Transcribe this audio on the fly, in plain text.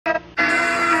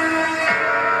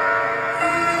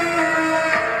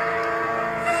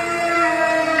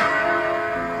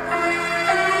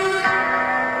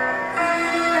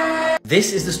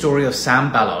This is the story of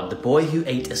Sam Ballard, the boy who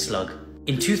ate a slug.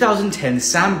 In 2010,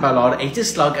 Sam Ballard ate a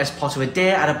slug as part of a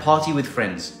dare at a party with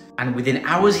friends, and within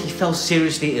hours he fell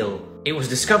seriously ill. It was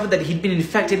discovered that he'd been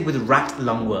infected with rat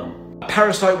lungworm, a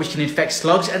parasite which can infect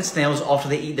slugs and snails after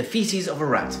they eat the feces of a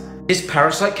rat. This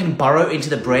parasite can burrow into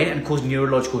the brain and cause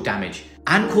neurological damage,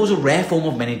 and cause a rare form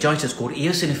of meningitis called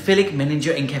eosinophilic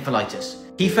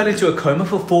meningoencephalitis. He fell into a coma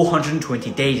for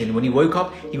 420 days, and when he woke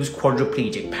up, he was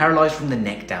quadriplegic, paralyzed from the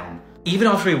neck down. Even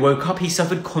after he woke up, he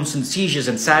suffered constant seizures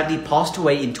and sadly passed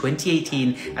away in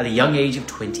 2018 at the young age of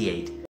 28.